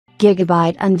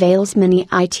Gigabyte unveils mini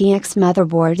ITX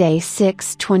motherboard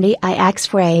A620i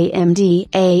for AMD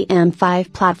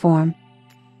AM5 platform.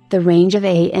 The range of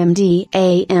AMD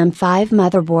AM5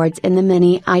 motherboards in the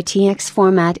mini ITX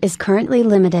format is currently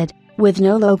limited, with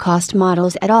no low-cost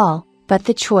models at all, but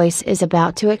the choice is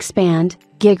about to expand.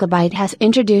 Gigabyte has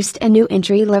introduced a new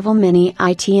entry-level mini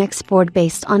ITX board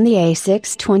based on the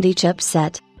A620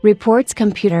 chipset, reports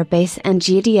Computer Base and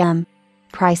GDM.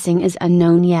 Pricing is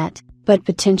unknown yet, but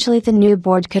potentially the new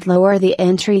board could lower the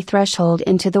entry threshold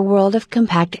into the world of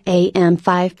compact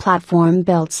AM5 platform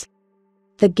builds.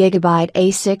 The Gigabyte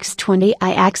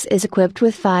A620i is equipped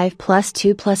with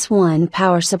 5+2+1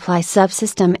 power supply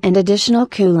subsystem and additional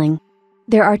cooling.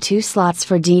 There are 2 slots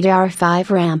for Ddr5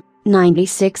 Ram.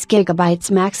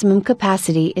 96GB maximum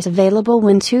capacity is available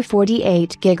when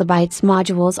 248GB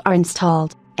modules are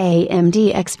installed.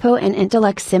 AMD Expo and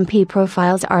Intel XMP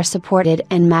profiles are supported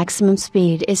and maximum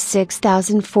speed is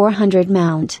 6400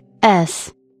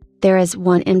 ms. There is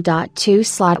one M.2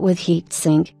 slot with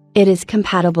heatsink. It is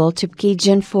compatible to PCIe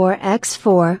Gen 4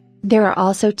 X4. There are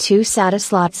also 2 SATA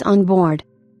slots on board.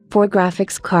 For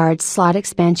graphics card slot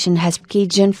expansion has PCIe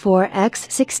Gen 4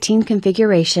 X16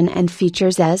 configuration and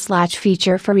features as latch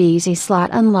feature for easy slot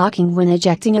unlocking when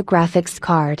ejecting a graphics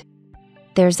card.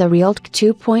 There's a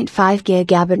RealTK 2.5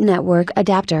 Gigabit network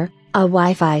adapter, a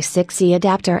Wi-Fi 6E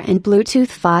adapter and Bluetooth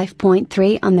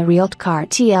 5.3 on the RealTK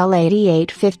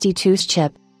TL8852's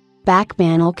chip. Back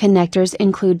panel connectors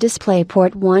include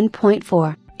DisplayPort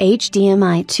 1.4,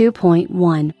 HDMI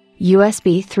 2.1,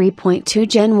 USB 3.2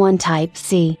 Gen 1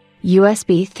 Type-C,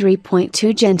 USB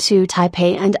 3.2 Gen 2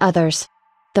 Type-A and others.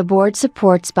 The board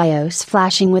supports BIOS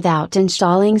flashing without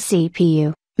installing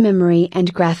CPU, memory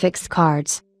and graphics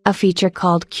cards, a feature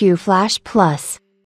called QFlash Plus.